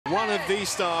one of the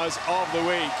stars of the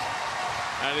week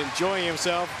and enjoying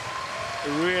himself.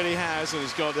 Really has, and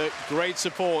he's got a great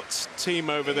support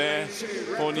team over there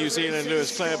for New Zealand.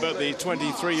 Lewis Clareburt, the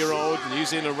 23-year-old New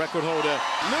Zealand record holder.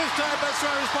 Lewis Clareburt's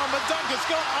trying to respond, but Duncan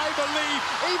Scott, I believe,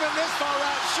 even this far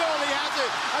out, surely has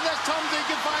it. Unless Tom Dean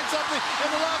can find something in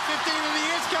the last 15, and he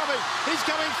is coming. He's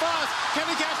coming fast. Can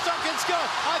he catch Duncan Scott?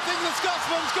 I think the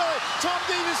Scotsman's got it. Tom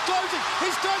Dean is closing.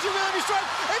 He's closing with every strike.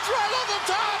 It's right on the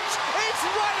touch. It's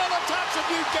right on the touch of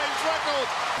New Games record.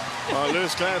 Well,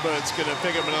 Lewis Clareburt's going to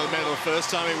pick up another medal. First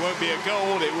time it won't be a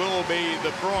gold, it will be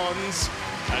the bronze.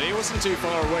 And he wasn't too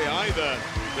far away either,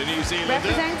 the New Zealander.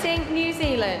 Representing New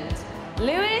Zealand,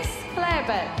 Lewis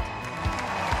Clareburt.